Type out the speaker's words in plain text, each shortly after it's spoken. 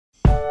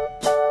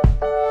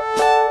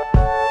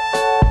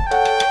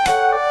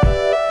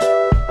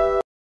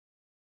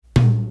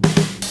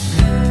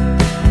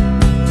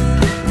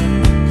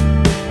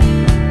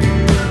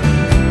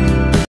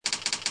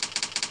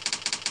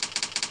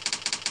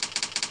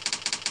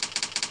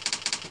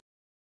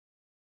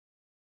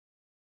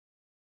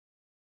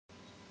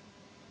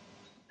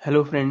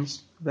Hello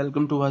friends,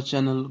 welcome to our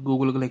channel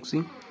Google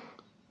Galaxy.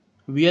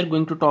 We are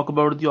going to talk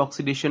about the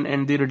oxidation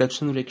and the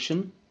reduction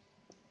reaction.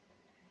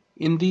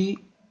 In the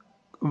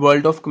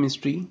world of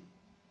chemistry,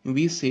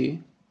 we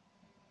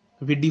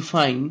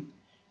define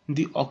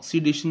the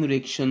oxidation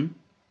reaction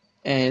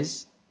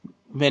as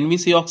when we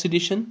say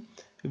oxidation,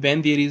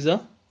 when there is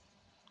a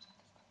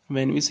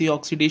when we say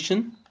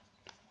oxidation,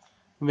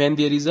 when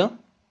there is a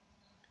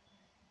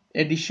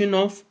addition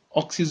of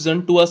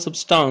oxygen to a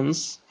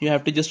substance. You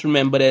have to just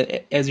remember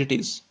as it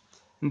is.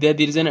 There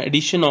is an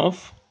addition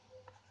of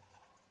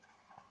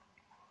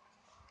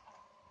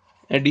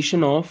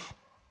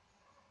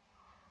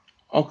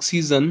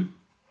oxygen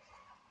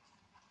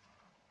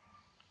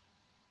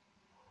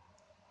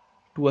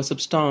to a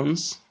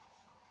substance,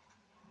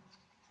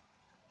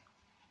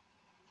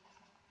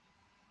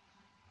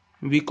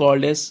 we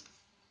called as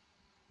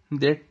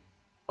that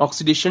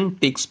oxidation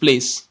takes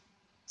place.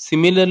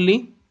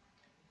 Similarly,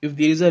 if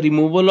there is a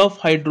removal of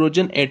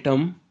hydrogen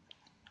atom,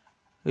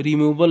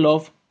 removal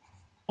of,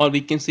 or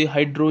we can say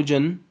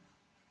hydrogen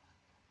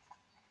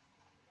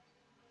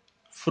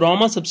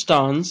from a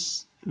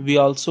substance, we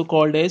also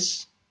called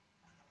as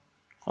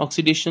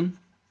oxidation.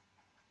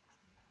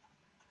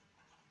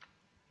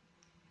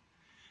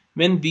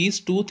 When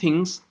these two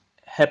things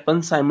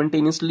happen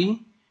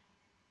simultaneously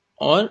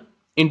or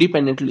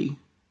independently,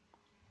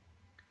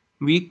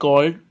 we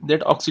called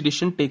that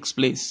oxidation takes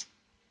place.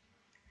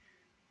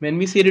 When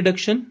we say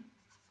reduction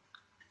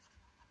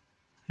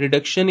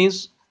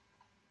is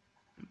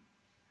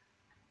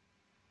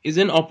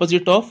an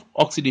opposite of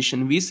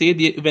oxidation. We say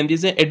when there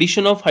is an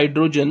addition of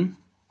hydrogen,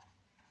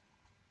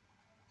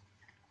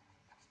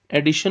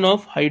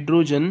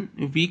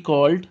 we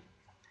called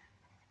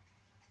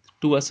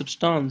to a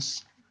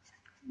substance,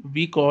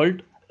 we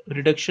called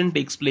reduction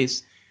takes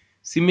place.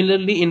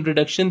 Similarly, in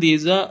reduction there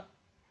is a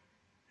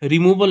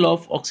removal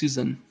of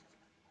oxygen,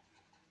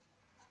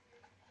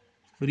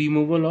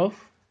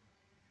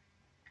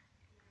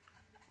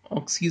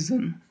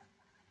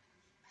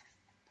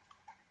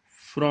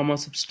 from a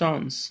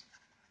substance,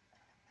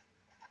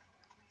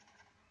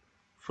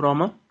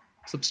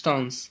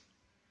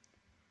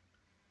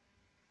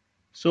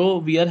 So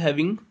we are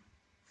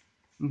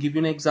give you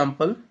an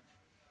example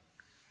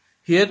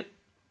here.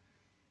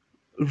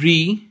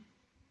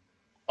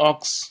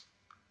 Ox,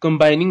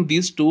 combining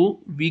these two,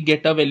 we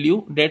get a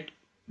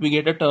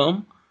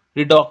term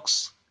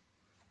redox.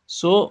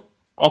 So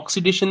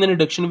oxidation and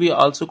reduction we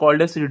also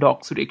called as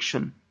redox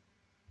reaction.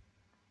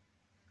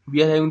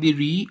 We are having the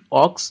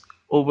reox,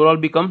 overall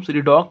becomes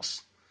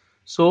redox.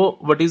 So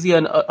what is the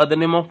other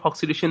name of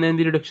oxidation and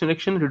the reduction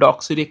reaction?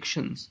 Redox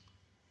reactions.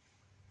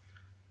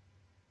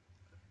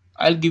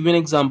 I'll give you an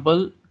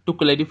example to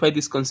clarify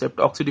this concept,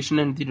 oxidation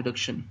and the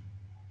reduction.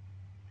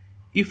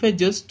 If I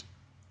just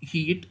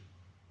heat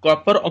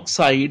copper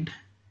oxide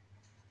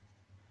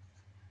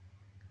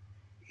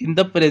in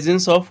the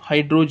presence of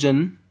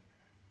hydrogen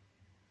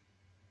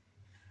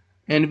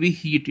and we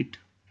heat it,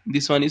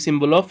 this one is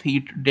symbol of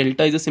heat,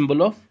 delta is a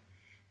symbol of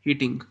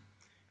heating,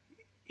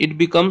 it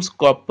becomes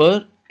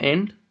copper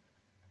and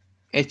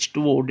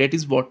H2O, that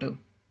is water.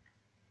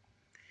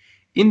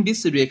 In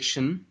this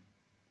reaction,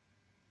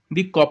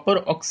 the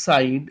copper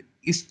oxide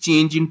is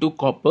changed into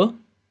copper,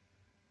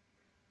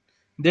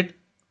 that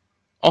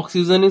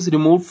oxygen is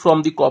removed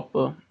from the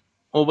copper.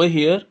 Over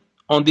here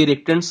on the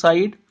reactant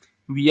side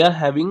we are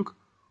having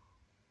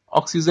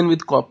oxygen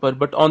with copper,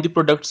 but on the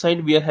product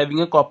side we are having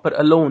a copper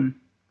alone.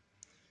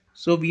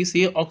 So we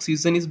say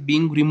oxygen is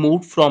being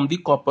removed from the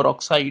copper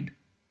oxide.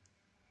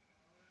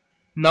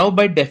 Now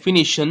by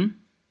definition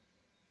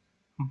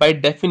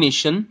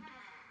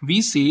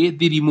we say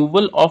the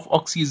removal of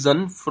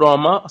oxygen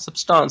from a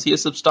substance. Here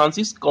substance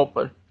is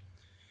copper.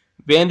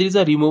 When there is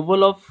a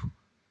removal of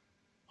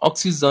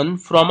oxygen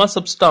from a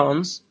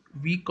substance,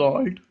 we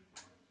call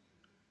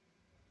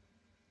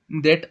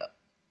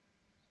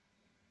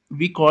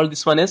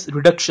this one as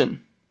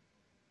reduction,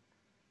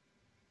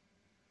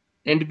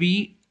 and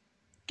we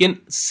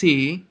can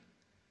say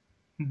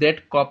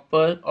that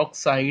copper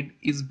oxide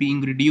is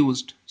being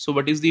reduced. So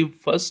what is the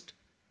first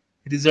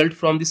result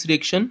from this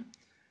reaction?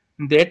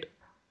 That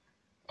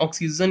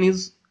oxygen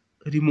is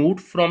removed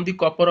from the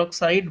copper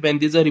oxide. When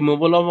there is a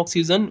removal of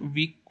oxygen,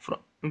 we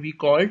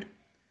called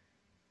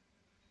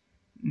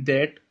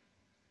that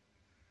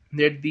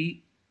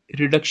the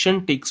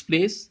reduction takes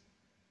place.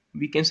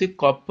 We can say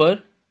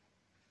copper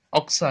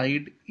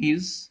oxide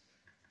is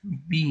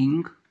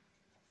being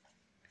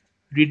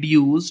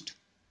reduced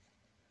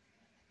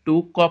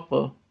to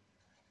copper.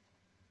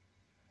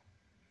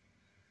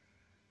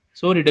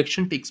 So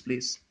reduction takes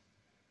place.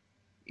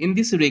 In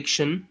this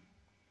reaction,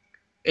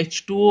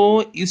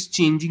 H2O is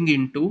changing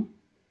into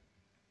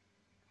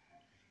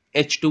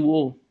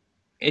H2O,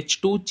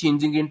 H2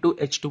 changing into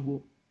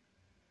H2O.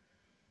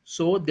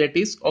 So that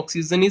is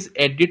oxygen is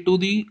added to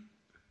the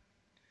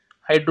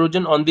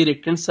hydrogen on the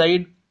reactant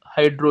side.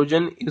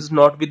 Hydrogen is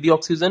not with the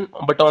oxygen,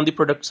 but on the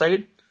product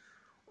side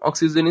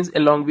oxygen is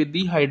along with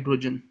the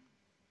hydrogen.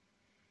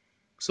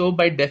 So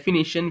by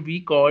definition we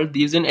call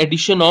there is an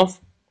addition of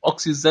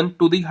oxygen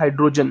to the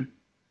hydrogen.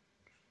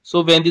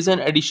 So when there is an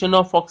addition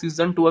of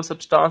oxygen to a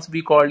substance,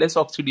 we call it as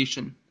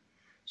oxidation.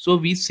 So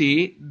we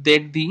say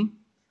that the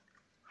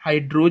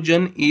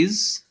hydrogen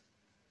is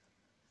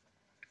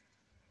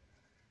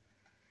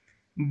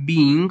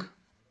being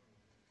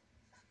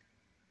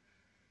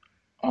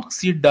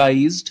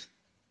oxidized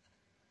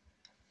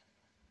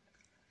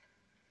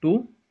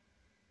to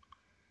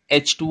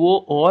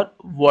H2O or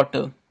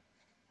water.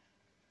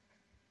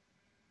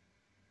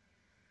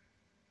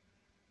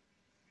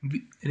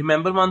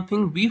 Remember one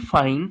thing, we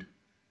find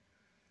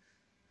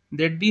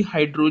that the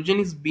hydrogen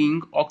is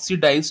being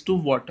oxidized to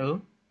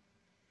water.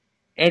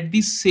 At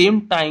the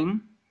same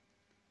time,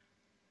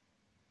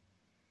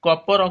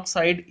 copper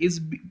oxide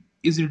is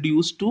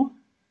reduced to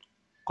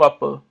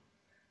copper.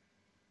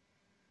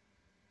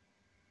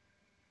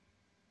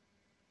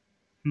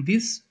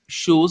 This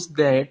shows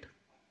that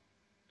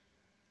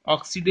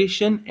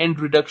oxidation and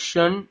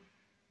reduction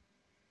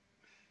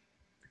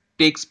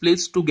takes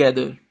place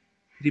together.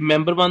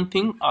 Remember one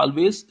thing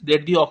always,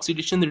 that the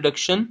oxidation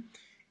reduction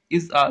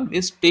is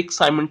always take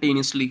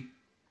simultaneously.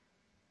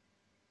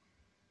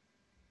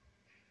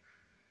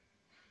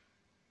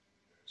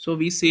 So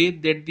we say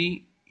that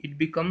it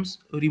becomes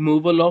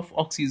removal of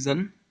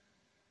oxygen.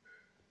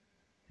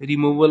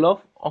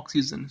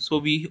 So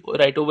we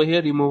write over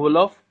here removal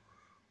of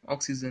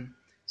oxygen.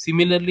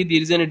 Similarly,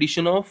 there is an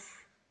addition of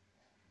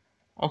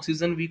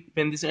oxygen.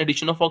 When this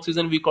addition of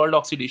oxygen, we called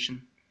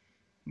oxidation.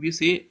 We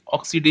say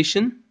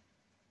oxidation.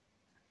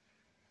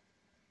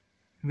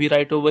 We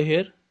write over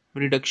here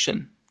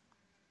reduction.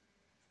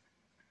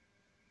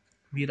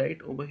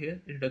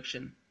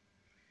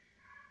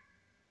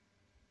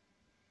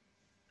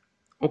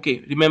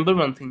 Okay, remember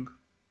one thing,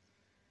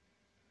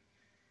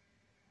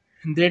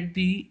 that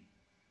the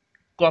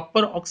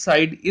copper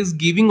oxide is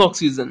giving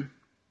oxygen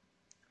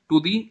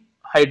to the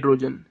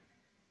hydrogen.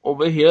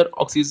 Over here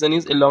oxygen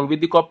is along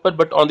with the copper,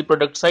 but on the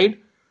product side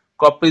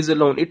copper is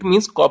alone. It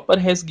means copper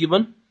has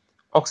given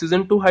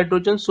oxygen to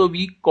hydrogen, so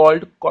we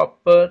called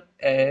copper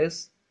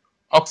as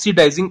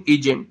oxidizing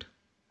agent.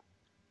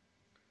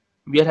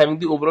 We are having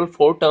the overall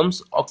four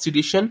terms: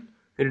 oxidation,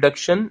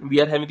 reduction,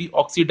 we are having the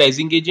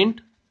oxidizing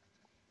agent,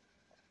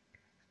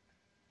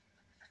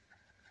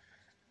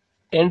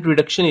 and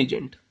reduction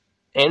agent.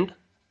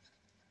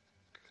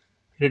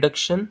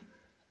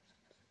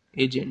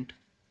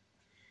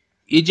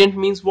 Agent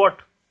means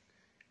what?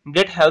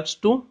 That helps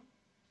to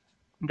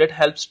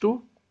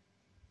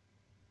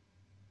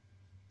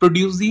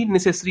produce the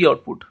necessary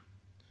output.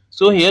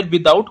 So here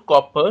without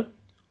copper,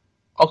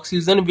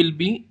 oxygen will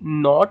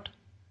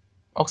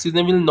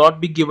not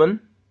be given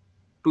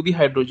to the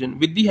hydrogen.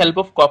 With the help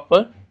of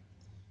copper,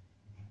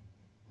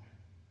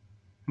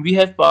 we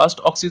have passed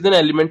oxygen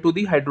element to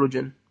the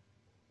hydrogen.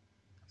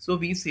 So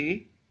we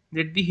say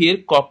that the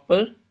here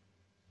copper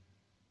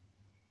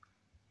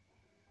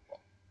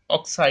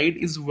oxide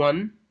is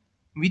one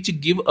which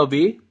give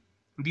away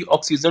the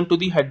oxygen to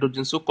the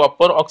hydrogen. So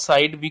copper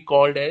oxide we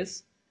called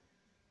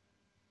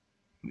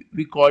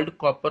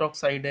copper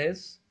oxide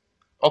as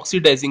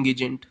oxidizing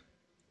agent.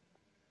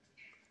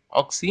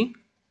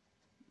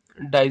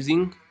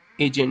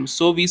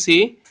 So we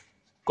say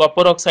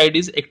copper oxide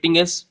is acting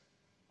as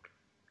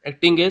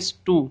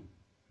two.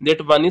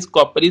 That one is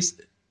copper is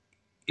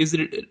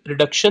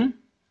reduction,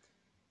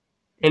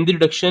 and the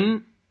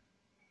reduction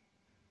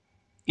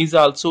is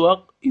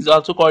also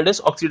called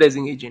as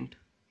oxidizing agent.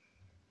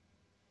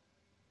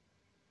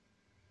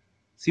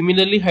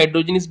 Similarly,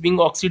 hydrogen is being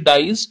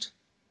oxidized.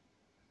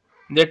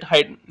 That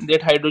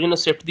hydrogen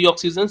accepts the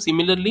oxygen.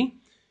 Similarly,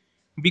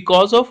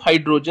 because of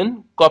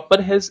hydrogen,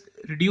 copper has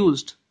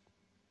reduced.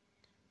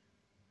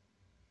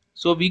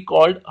 So we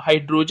called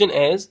hydrogen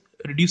as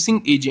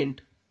reducing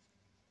agent.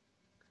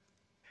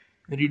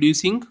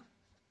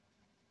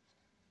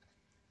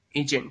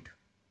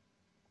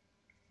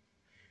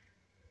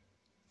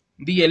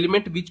 The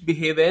element which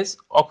behave as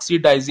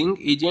oxidizing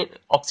agent,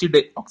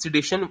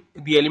 oxidation,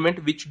 the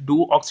element which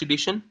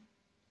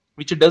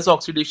does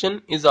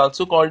oxidation is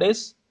also called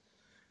as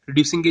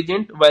reducing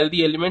agent, while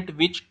the element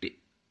which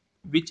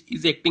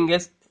is acting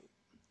as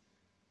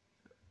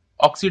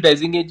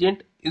oxidizing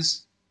agent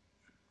is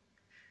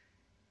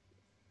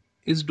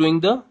doing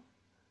the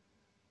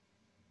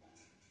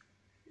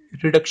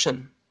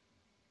reduction.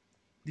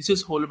 This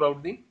is whole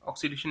about the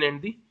oxidation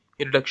and the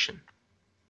reduction.